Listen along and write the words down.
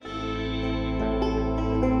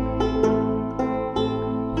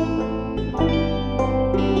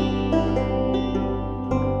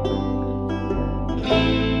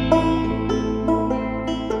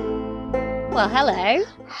Well, hello.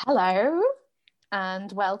 Hello,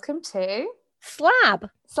 and welcome to Slab.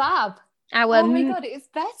 Slab. Oh my God, it's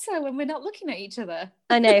better when we're not looking at each other.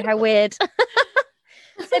 I know, how weird.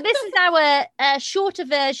 So this is our shorter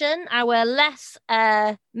version, our less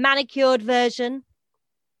manicured version.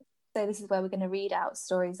 So this is where we're going to read out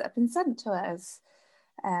stories that have been sent to us.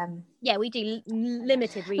 Yeah, we do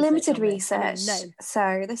limited research. Limited research. I mean, no.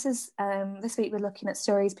 So this is this week we're looking at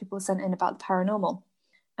stories people sent in about the paranormal,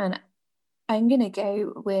 and I'm going to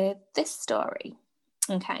go with this story.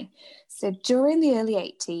 Okay, so during the early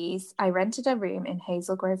 80s, I rented a room in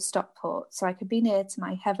Hazel Grove, Stockport, so I could be near to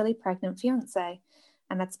my heavily pregnant fiancé,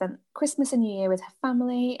 and I'd spent Christmas and New Year with her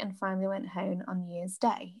family and finally went home on New Year's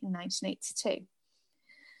Day in 1982.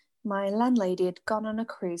 My landlady had gone on a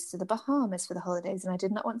cruise to the Bahamas for the holidays, and I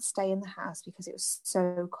did not want to stay in the house because it was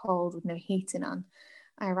so cold with no heating on.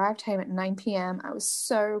 I arrived home at 9 p.m. I was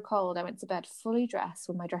so cold. I went to bed fully dressed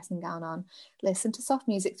with my dressing gown on, listened to soft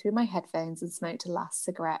music through my headphones and smoked a last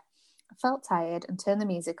cigarette. I felt tired and turned the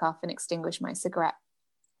music off and extinguished my cigarette.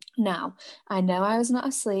 Now, I know I was not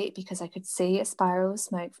asleep because I could see a spiral of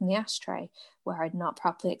smoke from the ashtray where I'd not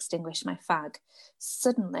properly extinguished my fag.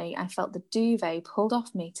 Suddenly, I felt the duvet pulled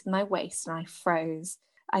off me to my waist and I froze.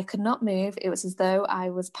 I could not move. It was as though I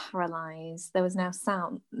was paralyzed. There was now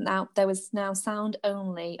sound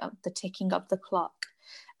only of the ticking of the clock.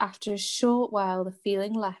 After a short while, the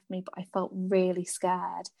feeling left me, but I felt really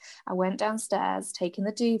scared. I went downstairs, taking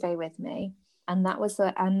the duvet with me, and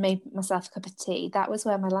made myself a cup of tea. That was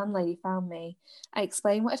where my landlady found me. I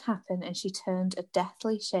explained what had happened, and she turned a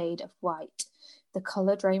deathly shade of white. The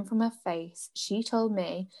colour drained from her face. She told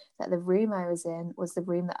me that the room I was in was the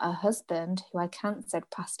room that her husband, who I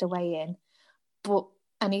cancelled, passed away in.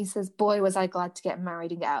 And he says, boy, was I glad to get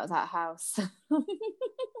married and get out of that house.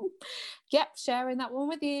 Yep, sharing that one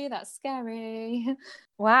with you. That's scary.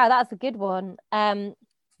 Wow, that's a good one. So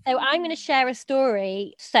I'm going to share a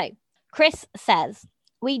story. So Chris says,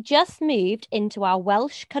 we just moved into our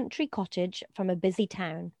Welsh country cottage from a busy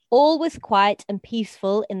town. All was quiet and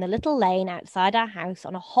peaceful in the little lane outside our house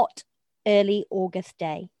on a hot, early August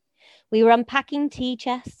day. We were unpacking tea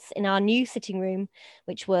chests in our new sitting room,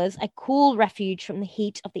 which was a cool refuge from the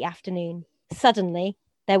heat of the afternoon. Suddenly,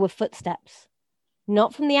 there were footsteps.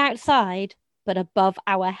 Not from the outside, but above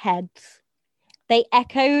our heads. They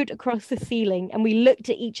echoed across the ceiling, and we looked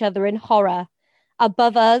at each other in horror.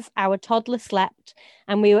 Above us, our toddler slept,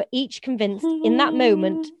 and we were each convinced in that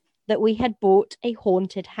moment that we had bought a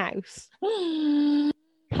haunted house.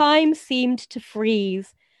 Time seemed to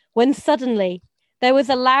freeze when suddenly there was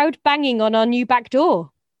a loud banging on our new back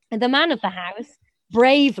door. And the man of the house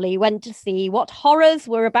bravely went to see what horrors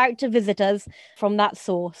were about to visit us from that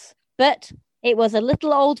source. But it was a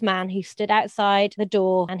little old man who stood outside the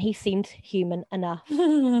door, and he seemed human enough.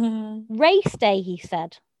 Race day, he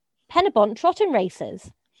said. Pennebont trotting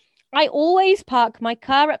races. I always park my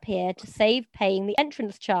car up here to save paying the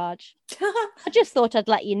entrance charge. I just thought I'd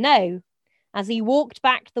let you know. As he walked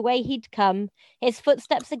back the way he'd come, his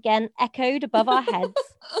footsteps again echoed above our heads,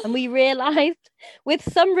 and we realised with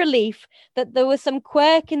some relief that there was some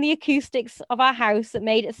quirk in the acoustics of our house that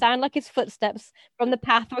made it sound like his footsteps from the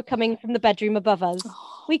path were coming from the bedroom above us.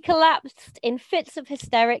 We collapsed in fits of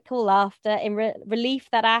hysterical laughter in relief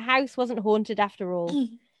that our house wasn't haunted after all.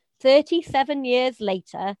 37 years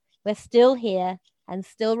later, we're still here and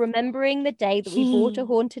still remembering the day that we bought a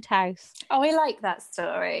haunted house. Oh, I like that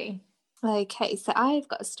story. Okay, so I've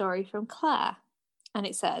got a story from Claire, and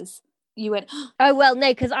it says, you went... Oh, well,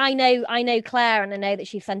 no, because I know Claire, and I know that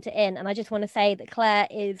she sent it in, and I just want to say that Claire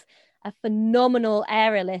is a phenomenal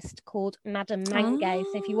aerialist called Madame Mango,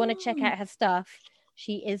 so if you want to check out her stuff,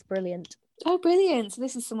 she is brilliant. Oh, brilliant. So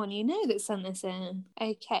this is someone you know that sent this in.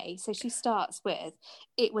 Okay, so she starts with,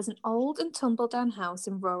 it was an old and tumble-down house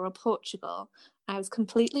in rural Portugal. I was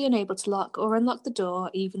completely unable to lock or unlock the door,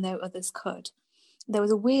 even though others could. There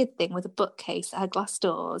was a weird thing with a bookcase that had glass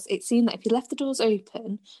doors. It seemed that if you left the doors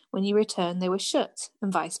open, when you returned, they were shut,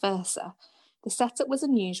 and vice versa. The setup was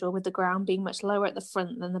unusual, with the ground being much lower at the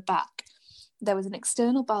front than the back. There was an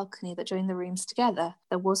external balcony that joined the rooms together.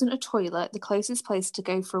 There wasn't a toilet. The closest place to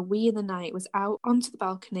go for a wee in the night was out onto the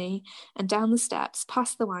balcony and down the steps,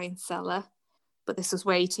 past the wine cellar. But this was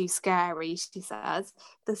way too scary, she says.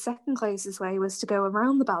 The second closest way was to go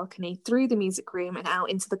around the balcony, through the music room and out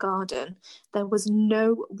into the garden. There was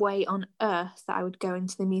no way on earth that I would go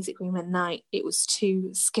into the music room at night. It was too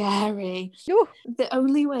scary. Ooh. The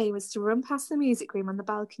only way was to run past the music room on the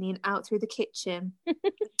balcony and out through the kitchen.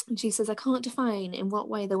 And she says, I can't define in what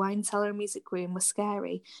way the wine cellar and music room were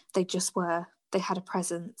scary. They just were. They had a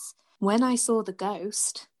presence. When I saw the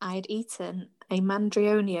ghost, I had eaten a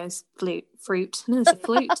Mandrionio fruit. No, it's a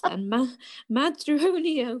flute then.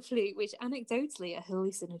 Madronio flute, which anecdotally are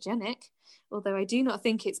hallucinogenic, although I do not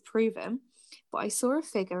think it's proven. But I saw a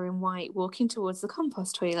figure in white walking towards the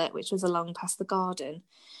compost toilet, which was along past the garden.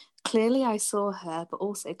 Clearly I saw her, but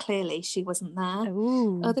also clearly she wasn't there.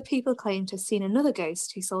 Ooh. Other people claim to have seen another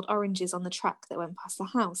ghost who sold oranges on the track that went past the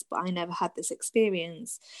house, but I never had this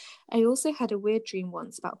experience. I also had a weird dream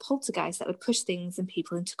once about poltergeists that would push things and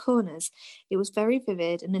people into corners. It was very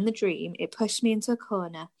vivid, and in the dream, it pushed me into a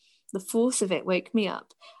corner. The force of it woke me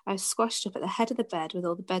up. I was squashed up at the head of the bed with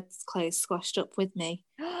all the bed's clothes squashed up with me.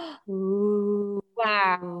 Ooh.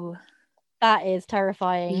 Wow. That is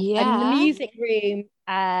terrifying. Yeah. And the music room,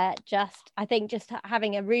 I think just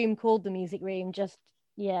having a room called the music room makes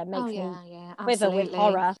me quiver with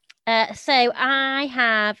horror. So I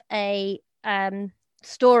have a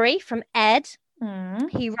story from Ed.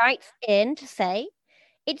 He writes in to say,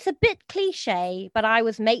 it's a bit cliche, but I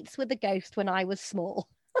was mates with a ghost when I was small.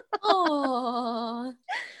 Oh.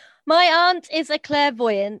 My aunt is a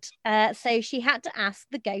clairvoyant, so she had to ask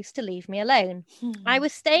the ghost to leave me alone. I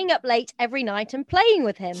was staying up late every night and playing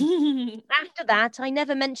with him. After that, I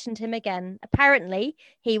never mentioned him again. Apparently,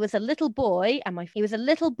 he was a little boy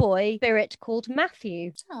spirit called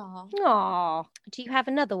Matthew. Aww. Do you have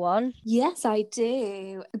another one? Yes, I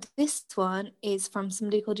do. This one is from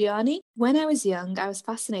somebody called Yanni. When I was young, I was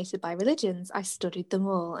fascinated by religions. I studied them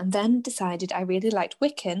all and then decided I really liked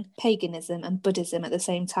Wiccan, paganism, and Buddhism at the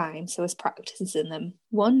same time, so I was practicing them.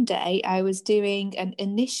 One day, I was doing an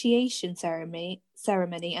initiation ceremony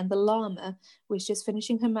and the Lama was just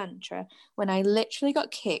finishing her mantra when I literally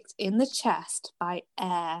got kicked in the chest by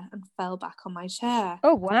air and fell back on my chair.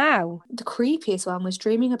 Oh, wow. The creepiest one was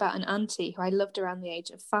dreaming about an auntie who I loved around the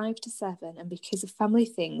age of 5 to 7, and because of family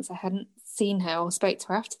things, I hadn't seen her or spoke to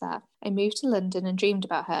her after that. I moved to London and dreamed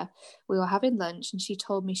about her. We were having lunch and she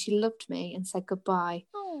told me she loved me and said goodbye.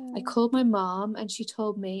 Aww. I called my mom and she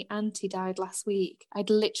told me auntie died last week. I'd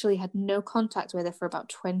literally had no contact with her for about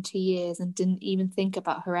 20 years and didn't even think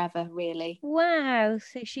about her ever, really. Wow,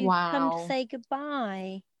 so she's come to say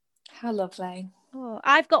goodbye. How lovely. Oh,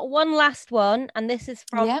 I've got one last one, and this is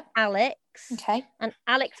from Alex. Okay. And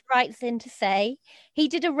Alex writes in to say he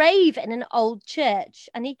did a rave in an old church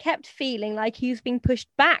and he kept feeling like he was being pushed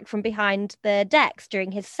back from behind the decks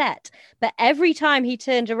during his set. But every time he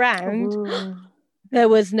turned around, there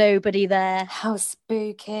was nobody there. How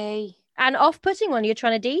spooky. And off-putting when you're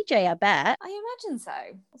trying to DJ, I bet. I imagine so.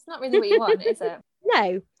 It's not really what you want, is it?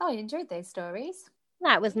 No. Oh, I enjoyed those stories.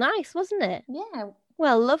 That was nice, wasn't it? Yeah.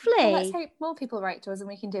 Well, lovely. Well, let's hope more people write to us and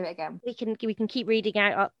we can do it again. We can keep reading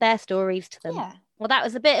out their stories to them. Yeah. Well, that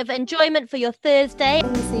was a bit of enjoyment for your Thursday.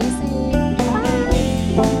 We'll see you soon.